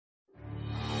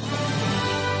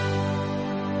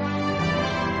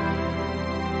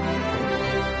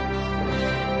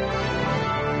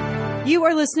You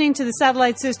are listening to the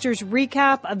Satellite Sisters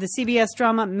recap of the CBS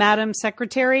drama Madam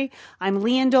Secretary. I'm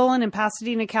Leanne Dolan in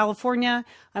Pasadena, California.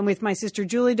 I'm with my sister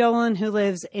Julie Dolan, who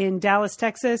lives in Dallas,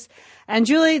 Texas. And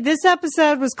Julie, this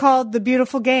episode was called The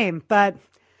Beautiful Game, but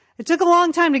it took a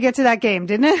long time to get to that game,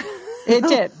 didn't it? It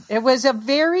did. It was a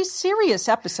very serious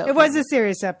episode. It was a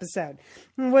serious episode.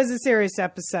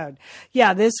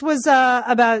 Yeah, this was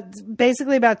about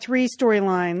three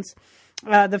storylines.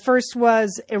 The first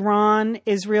was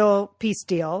Iran-Israel peace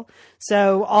deal.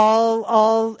 So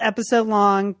all episode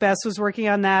long, Bess was working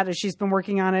on that, as she's been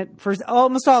working on it for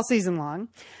almost all season long.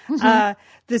 Mm-hmm.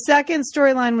 The second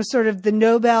storyline was sort of the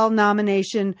Nobel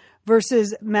nomination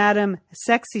versus Madam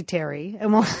Sexy-tary.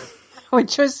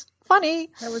 Which was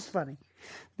funny. That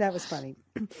was funny.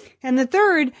 And the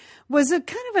third was a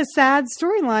kind of a sad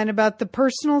storyline about the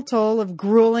personal toll of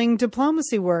grueling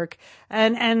diplomacy work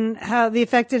and how the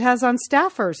effect it has on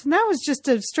staffers. And that was just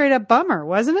a straight up bummer,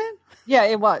 wasn't it? Yeah,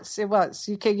 it was.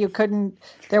 You couldn't,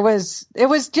 it was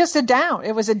just a down.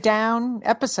 It was a down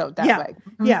episode that way.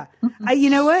 Mm-hmm. Yeah. You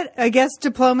know what? I guess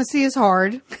diplomacy is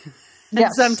hard. And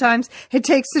yes. Sometimes it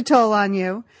takes a toll on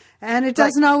you. And it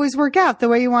doesn't always work out the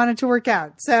way you want it to work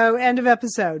out. So, end of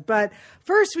episode. But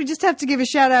first, we just have to give a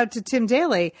shout out to Tim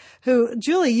Daly, who,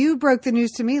 Julie, you broke the news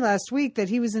to me last week that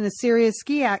he was in a serious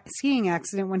skiing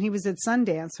accident when he was at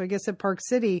Sundance, so I guess at Park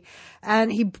City.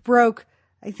 And he broke,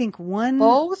 I think,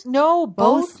 both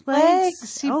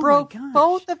legs. He broke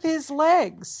both of his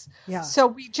legs. Yeah.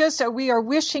 So we are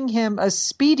wishing him a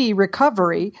speedy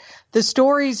recovery. The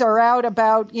stories are out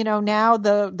about, now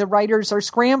the writers are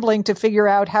scrambling to figure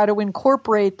out how to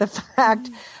incorporate the fact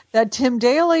that Tim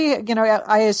Daly,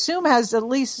 I assume has at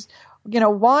least,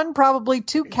 one, probably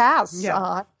two casts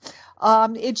on.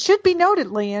 It should be noted,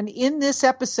 Leanne, in this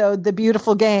episode, The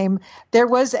Beautiful Game, there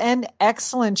was an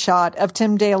excellent shot of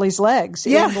Tim Daly's legs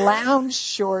in lounge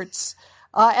shorts.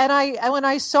 And when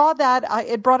I saw that,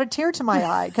 it brought a tear to my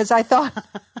eye because I thought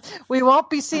we won't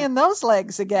be seeing those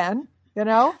legs again, Yeah,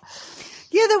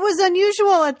 that was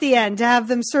unusual at the end to have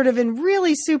them sort of in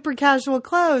really super casual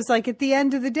clothes. Like at the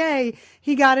end of the day,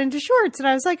 he got into shorts. And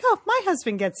I was like, oh, my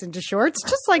husband gets into shorts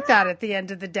just like that at the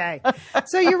end of the day.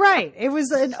 So you're right. It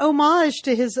was an homage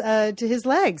to his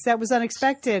legs. That was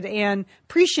unexpected and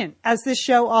prescient, as this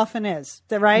show often is.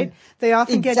 Right? They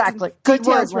often get good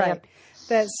details word,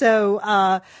 right.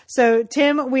 So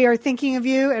Tim, we are thinking of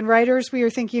you, and writers, we are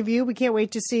thinking of you. We can't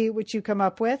wait to see what you come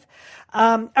up with.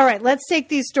 All right, let's take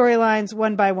these storylines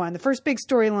one by one. The first big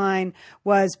storyline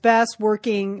was Bess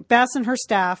and her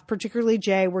staff, particularly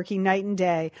Jay, working night and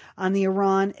day on the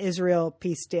Iran-Israel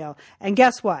peace deal. And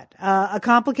guess what? A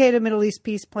complicated Middle East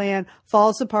peace plan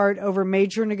falls apart over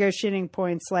major negotiating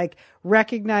points like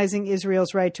recognizing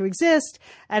Israel's right to exist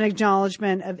and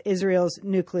acknowledgement of Israel's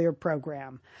nuclear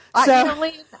program.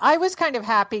 I was kind of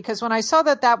happy because when I saw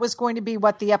that was going to be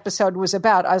what the episode was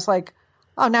about, I was like,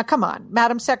 oh, now come on,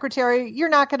 Madam Secretary, you're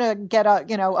not going to get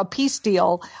a peace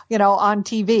deal, on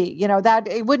TV, that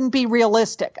it wouldn't be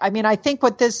realistic. I mean, I think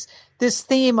what this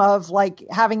theme of like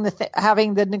having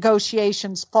the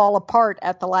negotiations fall apart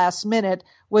at the last minute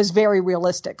was very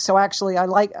realistic. So actually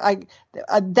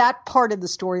that part of the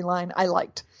storyline I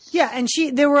liked. Yeah, and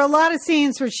there were a lot of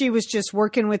scenes where she was just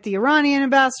working with the Iranian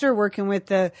ambassador, working with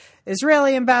the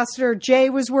Israeli ambassador. Jay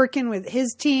was working with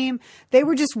his team. They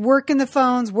were just working the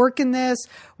phones, working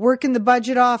the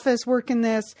budget office, working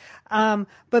this.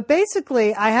 But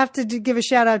basically, I have to give a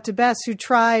shout out to Bess, who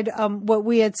tried what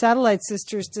we at Satellite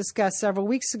Sisters discussed several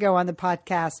weeks ago on the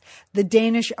podcast, the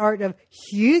Danish art of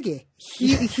hygge.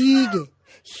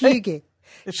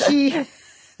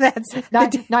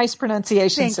 That's nice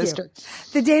pronunciation, sister.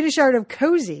 The Danish art of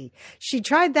cozy. She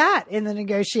tried that in the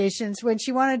negotiations when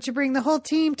she wanted to bring the whole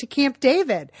team to Camp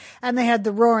David. And they had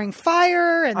the roaring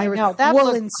fire and there were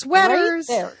woolen sweaters.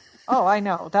 Oh, I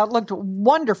know. That looked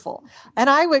wonderful. And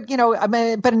I would,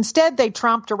 but instead they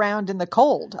tromped around in the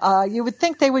cold. You would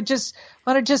think they would just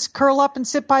want to just curl up and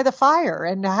sit by the fire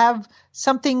and have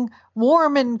something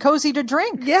warm and cozy to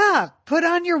drink. Yeah. Put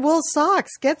on your wool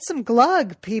socks. Get some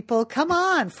glug, people. Come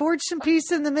on. Forge some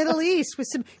peace in the Middle East with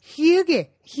some hygge.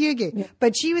 Yeah.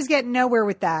 But she was getting nowhere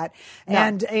with that. No.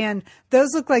 And those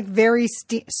look like very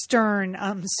stern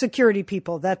security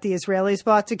people that the Israelis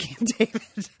bought to Camp David.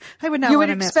 I would not want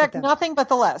to mess with them. You would expect nothing but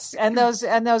the less. And those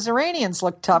Iranians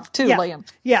look tough too, Liam.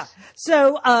 Yeah.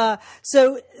 So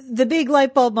the big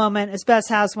light bulb moment, as Bess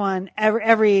has one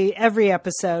every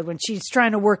episode when she's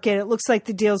trying to work it. It looks like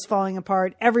the deal's falling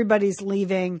apart. Everybody's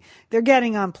leaving. They're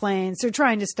getting on planes. They're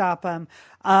trying to stop them.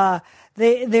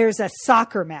 there's a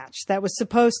soccer match that was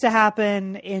supposed to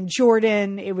happen in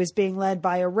Jordan. It was being led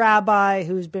by a rabbi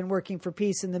who's been working for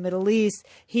peace in the Middle East.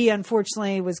 He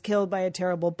unfortunately was killed by a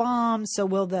terrible bomb. So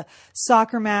will the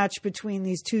soccer match between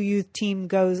these two youth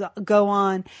teams go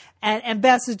on? And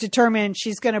Bess is determined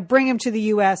she's going to bring him to the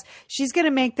U.S. She's going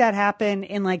to make that happen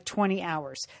in like 20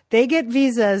 hours. They get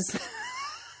visas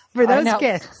for those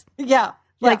kids. Yeah.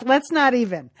 Like, let's not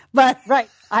even. But right.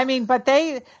 I mean, but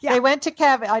they went to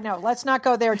Kevin. I know. Let's not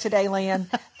go there today, Lian.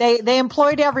 They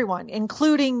employed everyone,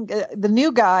 including the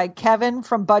new guy, Kevin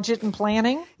from Budget and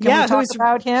Planning. Can we talk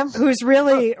about him? Who's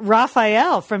really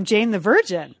Raphael from Jane the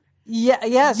Virgin. Yeah.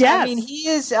 Yes. I mean, he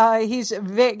is. He's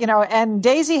and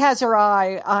Daisy has her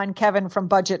eye on Kevin from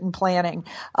Budget and Planning.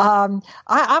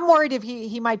 I'm worried if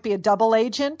he might be a double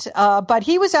agent, but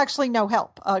he was actually no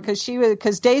help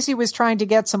because Daisy was trying to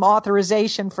get some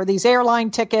authorization for these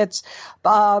airline tickets,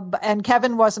 and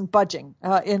Kevin wasn't budging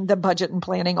in the Budget and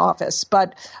Planning office.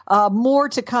 But more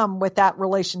to come with that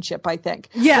relationship, I think.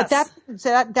 Yes.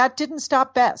 But that didn't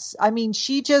stop Bess. I mean,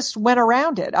 she just went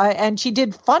around it, and she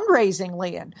did fundraising,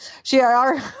 Lian.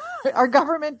 Our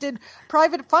government did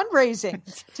private fundraising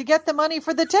to get the money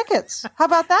for the tickets. How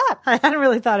about that? I hadn't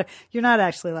really thought of. You're not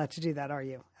actually allowed to do that, are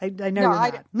you? I know you're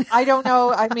not. I don't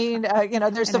know. I mean,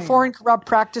 there's the Foreign Corrupt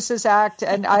Practices Act,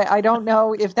 and I don't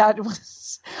know if that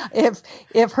was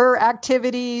if her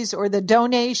activities or the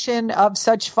donation of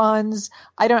such funds.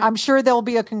 I'm sure there'll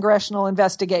be a congressional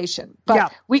investigation.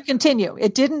 But we continue.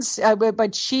 It didn't.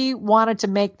 But she wanted to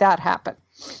make that happen.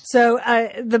 So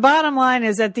the bottom line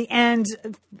is at the end,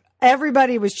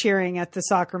 everybody was cheering at the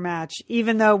soccer match,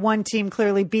 even though one team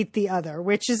clearly beat the other,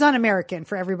 which is un-American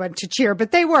for everybody to cheer.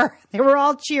 But they were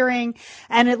all cheering,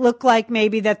 and it looked like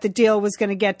maybe that the deal was going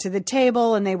to get to the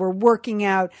table, and they were working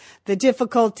out the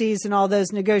difficulties, and all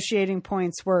those negotiating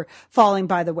points were falling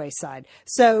by the wayside.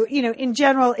 So, in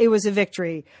general, it was a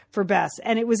victory for Bess.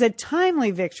 And it was a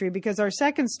timely victory because our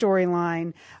second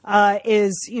storyline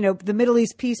is, the Middle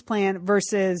East peace plan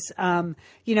versus,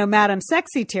 Madam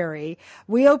Sexy Terry.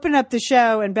 We open up the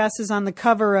show and Bess is on the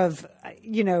cover of,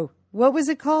 what was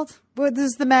it called? What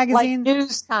is the magazine? Like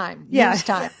News Time. Yeah. News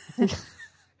Time.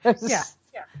 Yeah.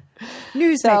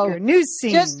 Newsmaker, news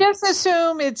scene. Just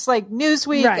assume it's like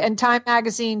Newsweek and Time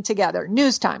Magazine together.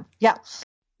 News Time. Yeah.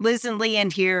 Liz and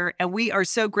Lian here, and we are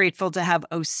so grateful to have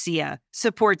OSEA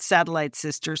support Satellite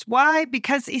Sisters. Why?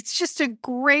 Because it's just a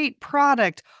great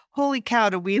product. Holy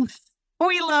cow, do we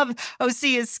love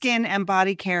OSEA's skin and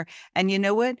body care. And you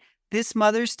know what? This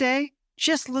Mother's Day,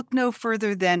 just look no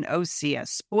further than OSEA.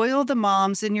 Spoil the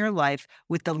moms in your life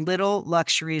with the little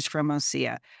luxuries from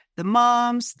OSEA. The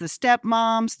moms, the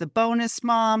stepmoms, the bonus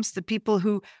moms, the people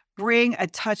who bring a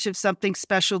touch of something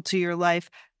special to your life.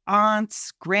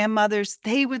 Aunts, grandmothers,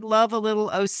 they would love a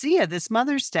little OSEA this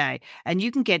Mother's Day. And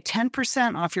you can get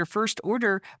 10% off your first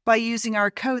order by using our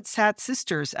code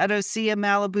SATSisters at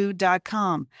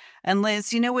OSEAMalibu.com. And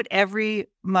Liz, you know what every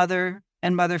mother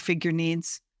and mother figure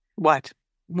needs? What?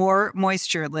 More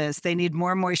moisture, Liz. They need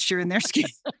more moisture in their skin.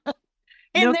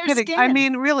 No kidding. I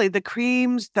mean, really, the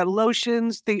creams, the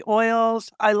lotions, the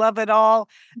oils, I love it all.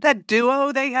 That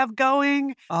duo they have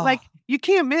going, you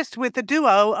can't miss with the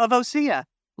duo of OSEA.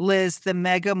 Liz, the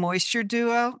Mega Moisture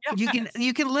Duo. Yes.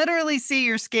 You can literally see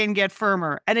your skin get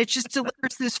firmer, and it just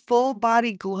delivers this full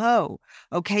body glow.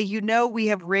 Okay, we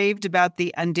have raved about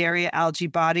the Undaria Algae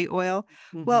Body Oil.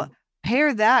 Mm-hmm. Well,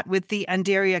 pair that with the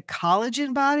Undaria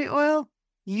Collagen Body Oil.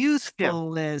 Youthful,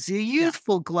 Liz. A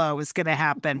youthful glow is going to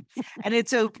happen. And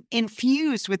it's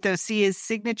infused with OSEA's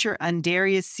signature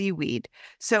Undaria seaweed.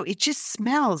 So it just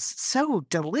smells so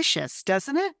delicious,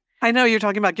 doesn't it? I know you're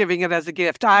talking about giving it as a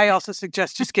gift. I also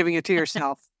suggest just giving it to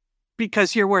yourself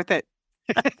because you're worth it.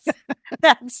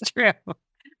 That's true.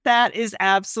 That is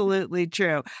absolutely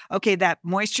true. Okay, that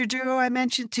Moisture Duo I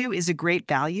mentioned too is a great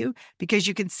value because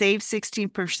you can save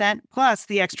 16% plus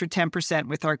the extra 10%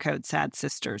 with our code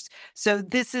SADSisters. So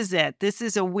this is it. This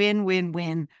is a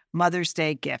win-win-win Mother's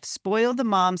Day gift. Spoil the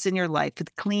moms in your life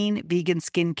with clean vegan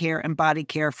skincare and body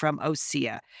care from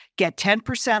OSEA. Get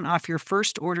 10% off your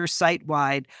first order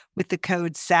site-wide with the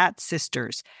code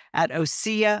SATSisters at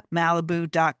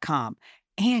OSEAMalibu.com.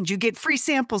 And you get free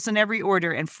samples in every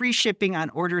order and free shipping on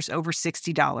orders over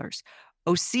 $60.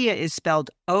 OSEA is spelled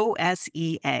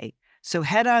OSEA. So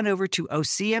head on over to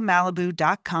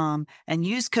OSEAMalibu.com and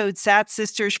use code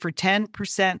SATSisters for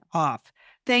 10% off.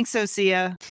 Thanks,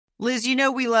 OSEA. Liz,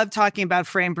 we love talking about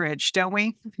FrameBridge, don't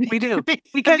we? We do.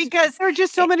 because there are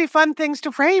just so many fun things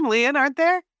to frame, Lian, aren't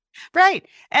there? Right.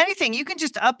 Anything. You can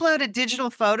just upload a digital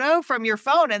photo from your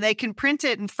phone and they can print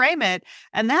it and frame it.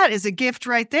 And that is a gift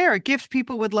right there, a gift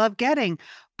people would love getting.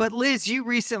 But Liz, you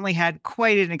recently had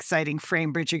quite an exciting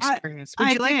Framebridge experience.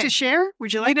 Would you like to share?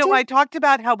 Would you like to? I talked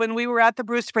about how when we were at the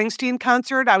Bruce Springsteen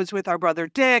concert, I was with our brother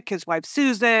Dick, his wife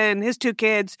Susan, his 2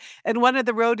 kids, and one of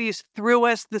the roadies threw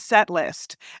us the set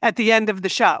list at the end of the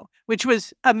show, which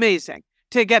was amazing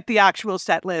to get the actual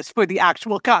set list for the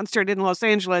actual concert in Los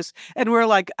Angeles. And we're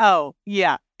like, oh,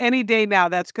 yeah, any day now,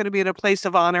 that's going to be in a place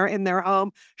of honor in their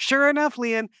home. Sure enough,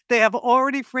 Lian, they have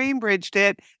already Framebridged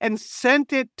it and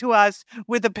sent it to us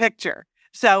with a picture.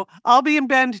 So I'll be in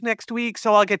Bend next week,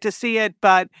 so I'll get to see it.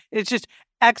 But it's just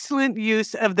excellent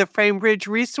use of the Framebridge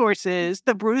resources,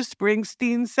 the Bruce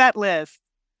Springsteen set list.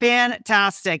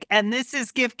 Fantastic. And this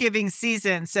is gift giving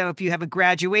season. So if you have a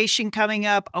graduation coming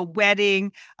up, a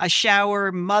wedding, a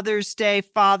shower, Mother's Day,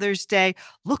 Father's Day,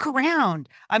 look around.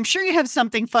 I'm sure you have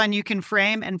something fun you can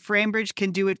frame, and Framebridge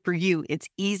can do it for you. It's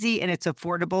easy and it's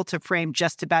affordable to frame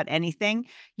just about anything.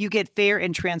 You get fair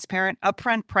and transparent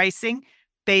upfront pricing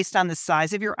based on the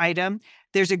size of your item.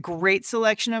 There's a great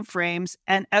selection of frames.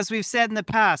 And as we've said in the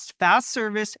past, fast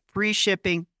service, free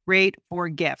shipping, great for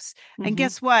gifts. And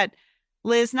guess what?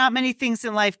 Liz, not many things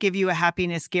in life give you a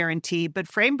happiness guarantee, but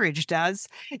Framebridge does.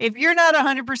 If you're not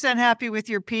 100% happy with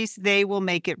your piece, they will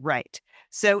make it right.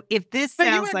 So if this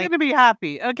sounds like... You're going to be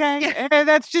happy, okay? Yeah.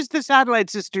 That's just the Satellite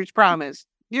Sisters promise.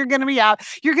 You're going to be out.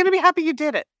 You're going to be happy you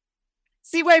did it.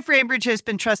 See why Framebridge has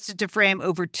been trusted to frame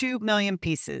over 2 million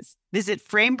pieces. Visit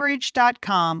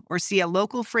Framebridge.com or see a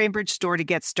local Framebridge store to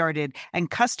get started and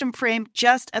custom frame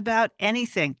just about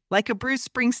anything, like a Bruce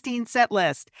Springsteen set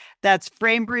list. That's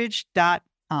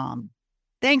Framebridge.com.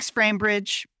 Thanks,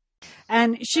 Framebridge.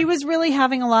 And she was really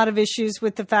having a lot of issues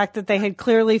with the fact that they had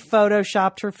clearly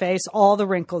photoshopped her face, all the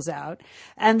wrinkles out.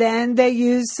 And then they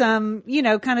used some,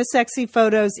 kind of sexy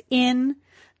photos in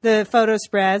the photo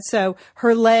spread. So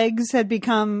her legs had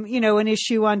become, an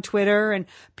issue on Twitter, and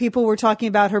people were talking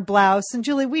about her blouse. And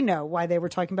Julie, we know why they were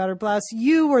talking about her blouse.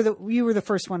 You were the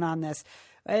first one on this.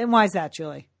 And why is that,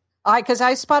 Julie? Because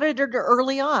I spotted her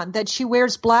early on that she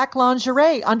wears black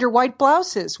lingerie under white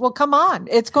blouses. Well, come on.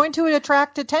 It's going to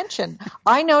attract attention.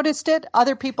 I noticed it.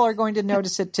 Other people are going to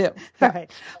notice it too.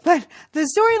 Right. But the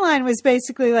storyline was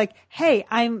basically like, hey,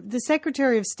 I'm the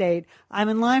Secretary of State. I'm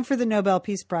in line for the Nobel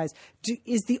Peace Prize.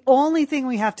 Is the only thing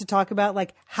we have to talk about,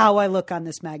 like how I look on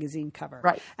this magazine cover.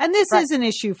 Right. And this is an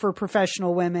issue for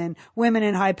professional women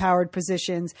in high-powered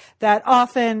positions, that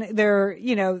often they're,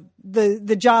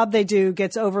 the job they do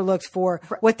gets overlooked for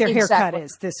what their haircut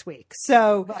is this week.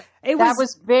 So that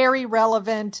was very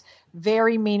relevant,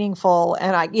 very meaningful.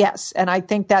 And I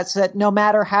think that's that no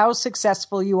matter how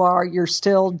successful you are, you're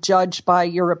still judged by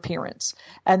your appearance.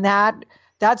 And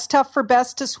that's tough for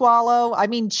Bess to swallow. I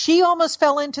mean, she almost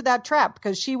fell into that trap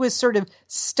because she was sort of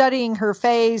studying her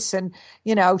face and,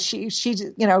 she's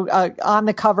on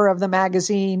the cover of the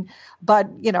magazine. But,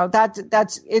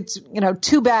 it's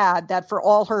too bad that for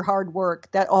all her hard work,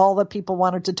 that all the people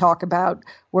wanted to talk about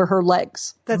were her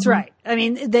legs. That's right. I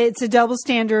mean, it's a double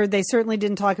standard. They certainly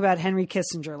didn't talk about Henry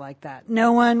Kissinger like that.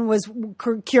 No one was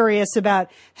curious about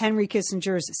Henry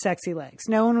Kissinger's sexy legs.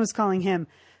 No one was calling him,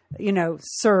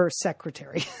 Sir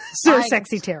Secretary, Sir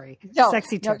Sexy Terry.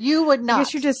 Sexy Terry. No, you would not. I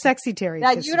guess you're just Sexy Terry.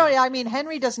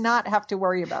 Henry does not have to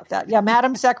worry about that. Yeah,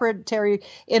 Madam Secretary,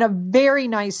 in a very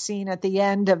nice scene at the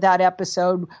end of that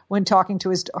episode when talking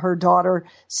to her daughter,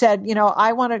 said,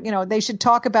 I want to, they should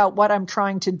talk about what I'm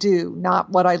trying to do, not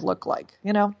what I look like.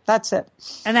 That's it.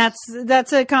 And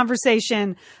that's a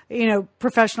conversation,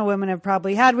 professional women have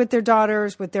probably had with their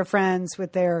daughters, with their friends,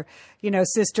 with their,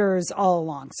 sisters all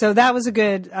along. So that was a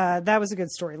good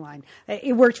storyline.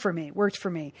 It worked for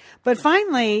me. But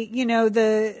finally,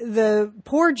 the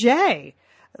poor Jay.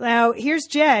 Now, here's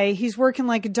Jay. He's working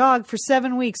like a dog for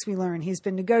 7 weeks, we learn. He's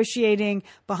been negotiating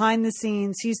behind the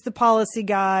scenes. He's the policy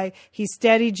guy. He's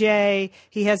Steady Jay.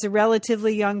 He has a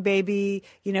relatively young baby.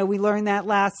 We learned that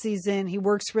last season. He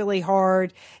works really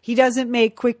hard. He doesn't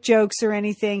make quick jokes or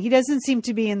anything. He doesn't seem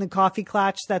to be in the coffee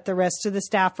clutch that the rest of the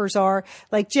staffers are.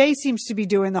 Like, Jay seems to be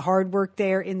doing the hard work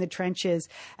there in the trenches.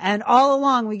 And all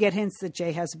along, we get hints that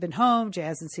Jay hasn't been home. Jay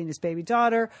hasn't seen his baby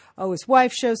daughter. Oh, his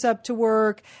wife shows up to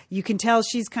work. You can tell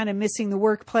she's kind of missing the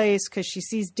workplace because she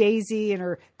sees Daisy in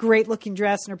her great looking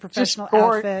dress and her professional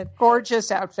outfit. Gorgeous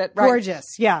outfit. Right? Gorgeous.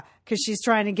 Yeah. Because she's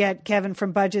trying to get Kevin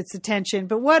from Budget's attention,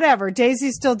 but whatever.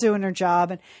 Daisy's still doing her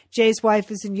job, and Jay's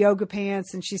wife is in yoga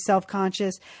pants and she's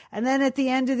self-conscious. And then at the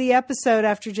end of the episode,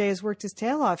 after Jay has worked his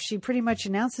tail off, she pretty much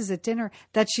announces at dinner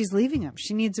that she's leaving him.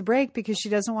 She needs a break because she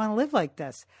doesn't want to live like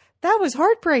this. That was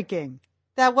heartbreaking.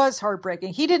 That was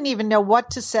heartbreaking. He didn't even know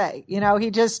what to say.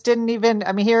 He just didn't even,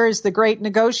 here is the great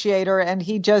negotiator, and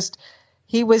he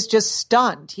was just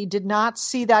stunned. He did not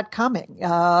see that coming.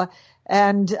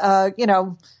 And, you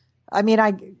know, I mean,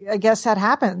 I guess that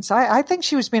happens. I think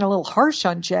she was being a little harsh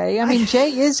on Jay. I mean, Jay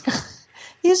is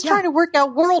trying to work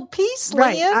out world peace,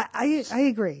 right. Lian. I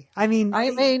agree. I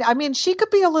mean, she could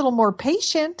be a little more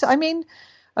patient. I mean,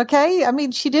 okay. I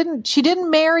mean, she didn't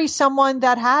marry someone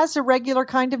that has a regular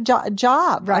kind of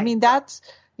job. Right. I mean, that's,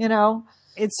 you know.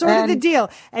 It's sort of the deal.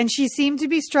 And she seemed to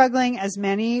be struggling, as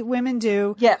many women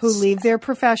do, who leave their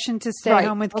profession to stay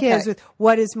home with kids, with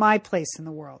what is my place in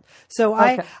the world. So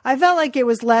I felt like it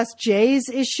was less Jay's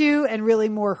issue and really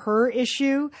more her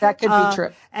issue. That could be true.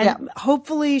 And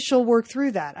hopefully she'll work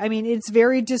through that. I mean, it's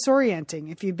very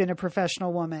disorienting if you've been a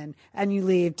professional woman and you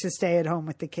leave to stay at home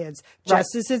with the kids.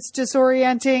 Just as it's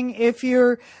disorienting if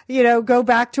you're, you know, go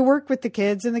back to work with the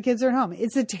kids and the kids are at home.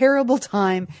 It's a terrible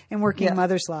time in working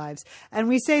mothers' lives.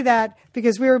 And we say that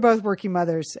because we were both working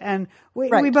mothers and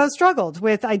we both struggled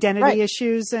with identity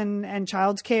issues and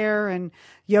childcare and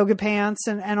yoga pants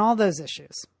and all those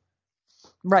issues.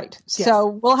 Right. Yes. So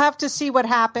we'll have to see what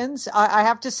happens. I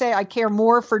have to say I care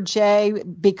more for Jay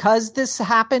because this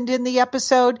happened in the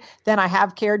episode than I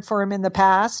have cared for him in the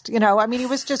past. You know, I mean, he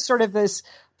was just sort of this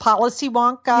policy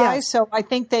wonk guy. Yes. So I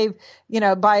think they've, you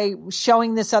know, by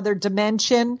showing this other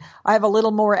dimension, I have a little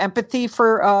more empathy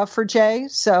for Jay.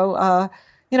 So,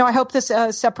 you know, I hope this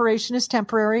separation is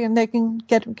temporary and they can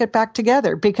get back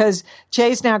together because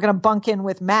Jay's now going to bunk in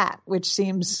with Matt, which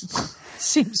seems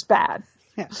bad.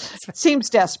 Yeah. Seems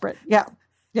desperate. Yeah.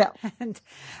 Yeah.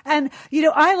 And, you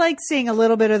know, I like seeing a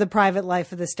little bit of the private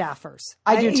life of the staffers.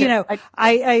 I do too. You know,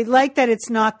 I like that it's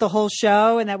not the whole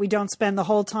show and that we don't spend the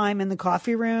whole time in the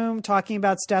coffee room talking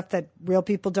about stuff that real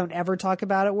people don't ever talk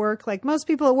about at work. Like most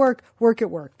people at work at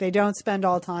work. They don't spend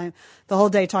the whole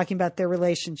day talking about their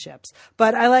relationships.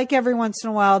 But I like every once in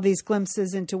a while these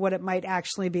glimpses into what it might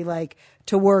actually be like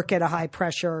to work at a high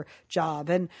pressure job.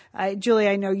 And Julie,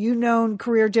 I know you've known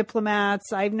career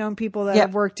diplomats. I've known people that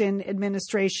have worked in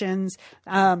administrations.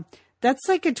 That's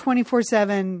like a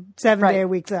 24/7, 7-day a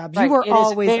week job. You are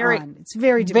always on. It's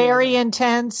very demanding. Very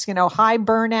intense, you know, high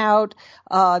burnout.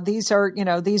 These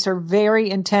are very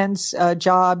intense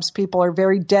jobs. People are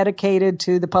very dedicated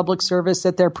to the public service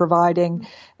that they're providing.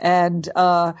 And,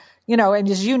 you know, and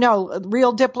as you know,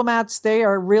 real diplomats, they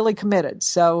are really committed.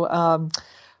 So,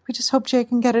 we just hope Jay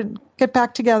can get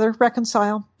back together,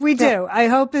 reconcile. We do. I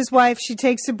hope his wife, she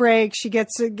takes a break. She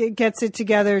gets it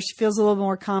together. She feels a little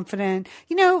more confident.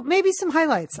 You know, maybe some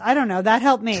highlights. I don't know. That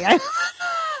helped me.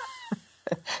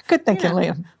 Good thinking,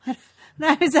 Liam.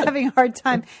 I was having a hard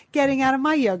time getting out of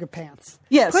my yoga pants.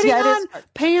 Yes. Putting on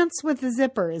pants with a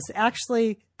zipper is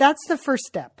actually, that's the first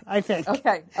step, I think.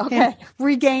 Okay. In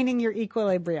regaining your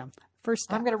equilibrium. First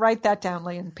step. I'm going to write that down,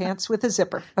 Liam. Pants with a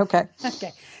zipper. Okay.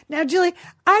 Okay. Now, Julie,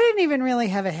 I didn't even really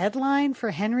have a headline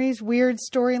for Henry's weird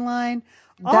storyline.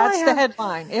 That's the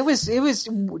headline. It was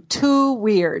too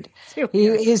weird. He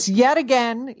is yet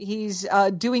again, he's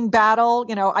doing battle.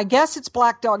 You know, I guess it's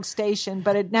Black Dog Station,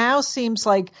 but it now seems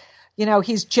like, you know,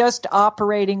 he's just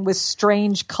operating with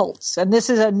strange cults. And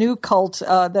this is a new cult,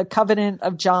 the Covenant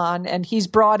of John, and he's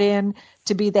brought in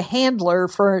to be the handler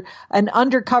for an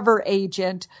undercover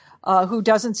agent who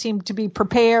doesn't seem to be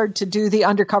prepared to do the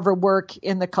undercover work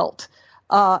in the cult.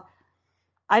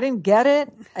 I didn't get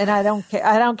it, and I don't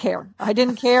care. I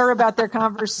didn't care about their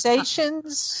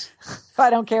conversations. I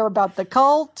don't care about the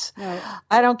cult. No.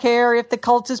 I don't care if the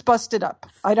cult is busted up.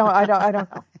 I don't know.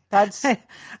 That's.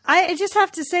 I just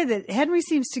have to say that Henry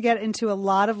seems to get into a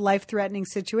lot of life-threatening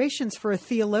situations for a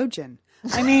theologian.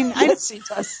 I mean, yes, he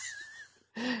does.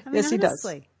 Yes, he does.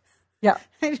 Yeah.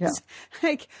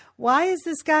 Like, why is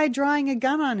this guy drawing a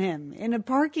gun on him in a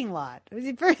parking lot?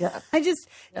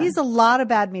 He's a lot of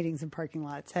bad meetings in parking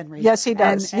lots, Henry. Yes, he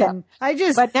does.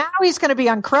 But now he's going to be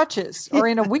on crutches or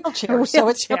in a wheelchair. So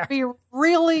it's going to be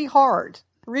really hard.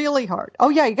 Really hard. Oh,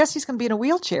 yeah. I guess he's going to be in a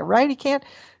wheelchair, right? He can't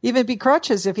even be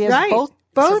crutches if he has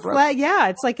both legs. Yeah,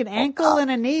 it's like an ankle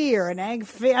and a knee or an egg.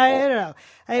 I don't know.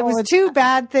 It was two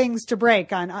bad things to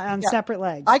break on separate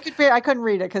legs. I couldn't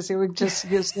read it because it would just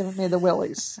give me the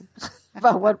willies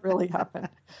about what really happened.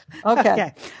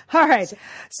 Okay. All right.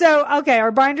 So,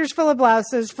 our binder's full of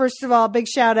blouses. First of all, big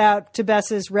shout out to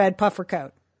Bess's red puffer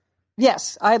coat.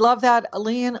 Yes, I love that.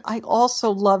 Lian, I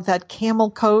also love that camel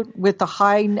coat with the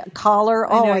high collar.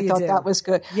 I thought that was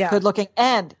good. Yeah. Good looking.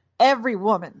 And every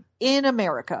woman in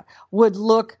America would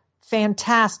look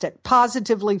fantastic,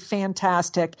 positively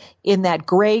fantastic in that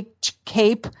gray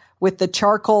cape with the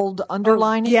charcoal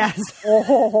underlining. Yes.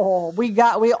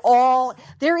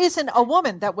 There isn't a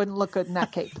woman that wouldn't look good in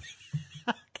that cape.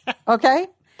 Okay?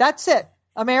 That's it.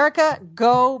 America,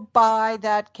 go buy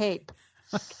that cape.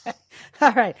 Okay.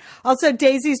 All right. Also,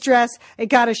 Daisy's dress, it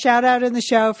got a shout out in the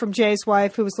show from Jay's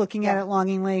wife, who was looking at it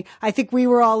longingly. I think we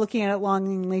were all looking at it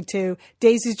longingly too.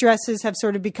 Daisy's dresses have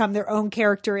sort of become their own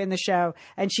character in the show,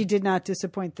 and she did not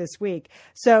disappoint this week.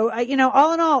 So,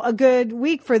 all in all, a good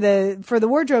week for the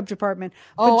wardrobe department.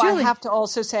 But Julie, I have to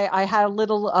also say I had a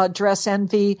little dress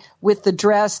envy with the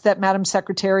dress that Madam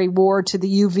Secretary wore to the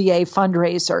UVA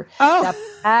fundraiser. Oh. That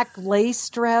black lace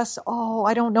dress. Oh,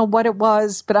 I don't know what it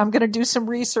was, but I'm going to do some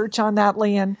research on that,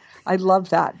 Lian. I love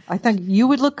that. I think you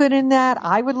would look good in that.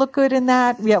 I would look good in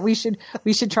that. Yeah, we should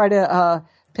try to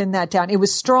pin that down. It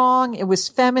was strong. It was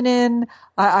feminine.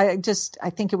 I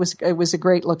think it was a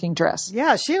great looking dress.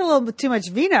 Yeah, she had a little bit too much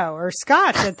vino or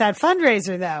scotch at that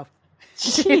fundraiser, though.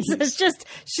 She's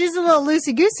a little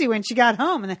loosey goosey when she got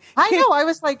home. And I know. I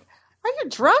was like, are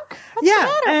you drunk? What's the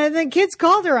matter? And then kids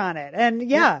called her on it. And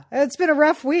it's been a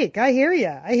rough week. I hear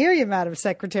you, Madam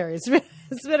Secretary. It's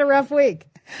been a rough week.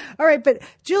 All right. But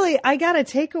Julie, I got to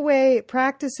take away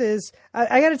practices.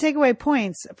 I got to take away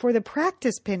points for the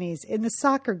practice pennies in the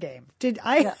soccer game. As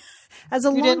a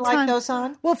long time. You didn't like those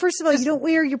on? Well, first of all, you don't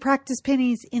wear your practice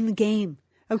pennies in the game.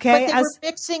 Okay. But they were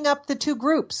mixing up the two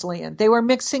groups, Lian. They were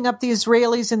mixing up the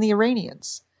Israelis and the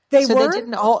Iranians. They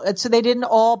didn't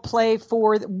all play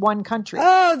for one country.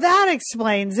 Oh, that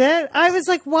explains it. I was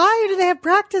like, why do they have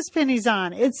practice pennies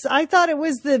on? I thought it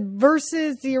was the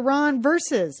Iran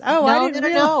versus. Oh, I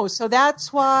didn't know. So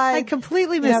that's why I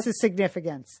completely missed the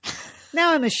significance.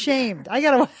 Now I'm ashamed.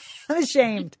 I'm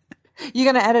ashamed. You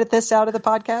going to edit this out of the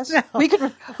podcast? No.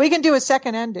 We can do a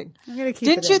second ending. I'm going to keep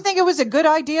Didn't it you in. think it was a good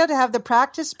idea to have the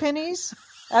practice pennies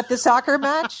at the soccer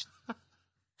match?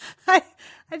 I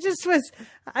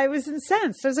was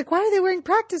incensed. I was like, why are they wearing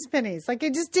practice pennies? Like,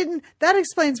 it just didn't, that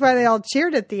explains why they all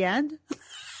cheered at the end.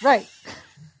 Right.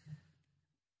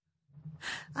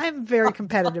 I'm a very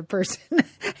competitive person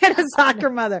and a soccer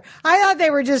mother. I thought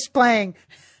they were just playing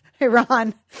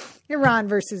Iran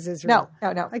versus Israel.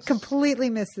 No. I completely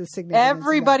missed the significance.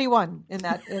 Everybody won in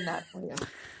that.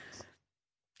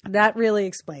 That really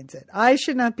explains it. I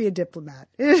should not be a diplomat.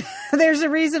 There's a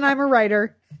reason I'm a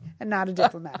writer and not a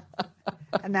diplomat.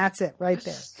 And that's it right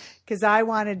there. Because I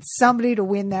wanted somebody to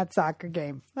win that soccer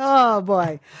game. Oh,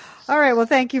 boy. All right. Well,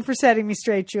 thank you for setting me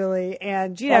straight, Julie.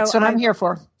 And, that's what I'm here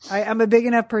for. I'm a big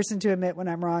enough person to admit when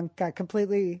I'm wrong.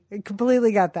 Completely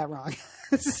got that wrong.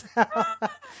 So,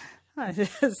 I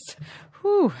just,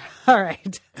 whew. All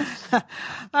right.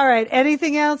 All right.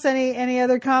 Anything else? Any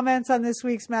other comments on this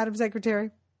week's Madam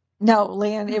Secretary? No,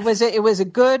 Lian, it was a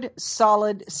good,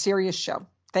 solid, serious show.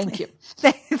 Thank you.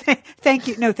 Thank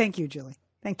you. No, thank you, Julie.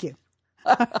 Thank you.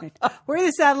 All right. We're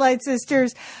the Satellite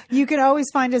Sisters. You can always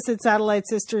find us at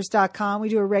satellitesisters.com. We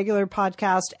do a regular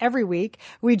podcast every week.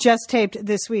 We just taped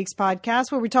this week's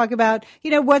podcast where we talk about,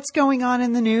 what's going on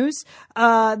in the news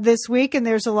this week, and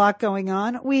there's a lot going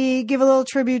on. We give a little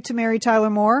tribute to Mary Tyler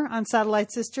Moore on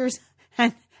Satellite Sisters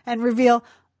and reveal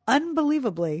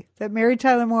unbelievably that Mary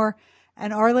Tyler Moore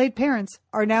and our late parents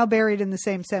are now buried in the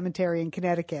same cemetery in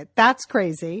Connecticut. That's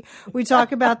crazy. We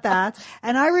talk about that.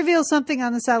 And I reveal something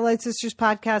on the Satellite Sisters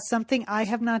podcast, something I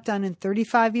have not done in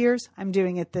 35 years. I'm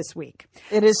doing it this week.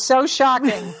 It is so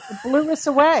shocking. It blew us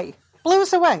away.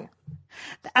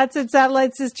 That's at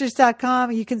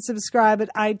satellitesisters.com. You can subscribe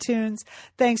at iTunes.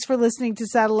 Thanks for listening to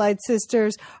Satellite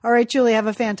Sisters. All right, Julie, have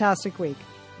a fantastic week.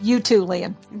 You too,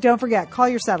 Lian. Don't forget, call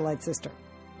your satellite sister.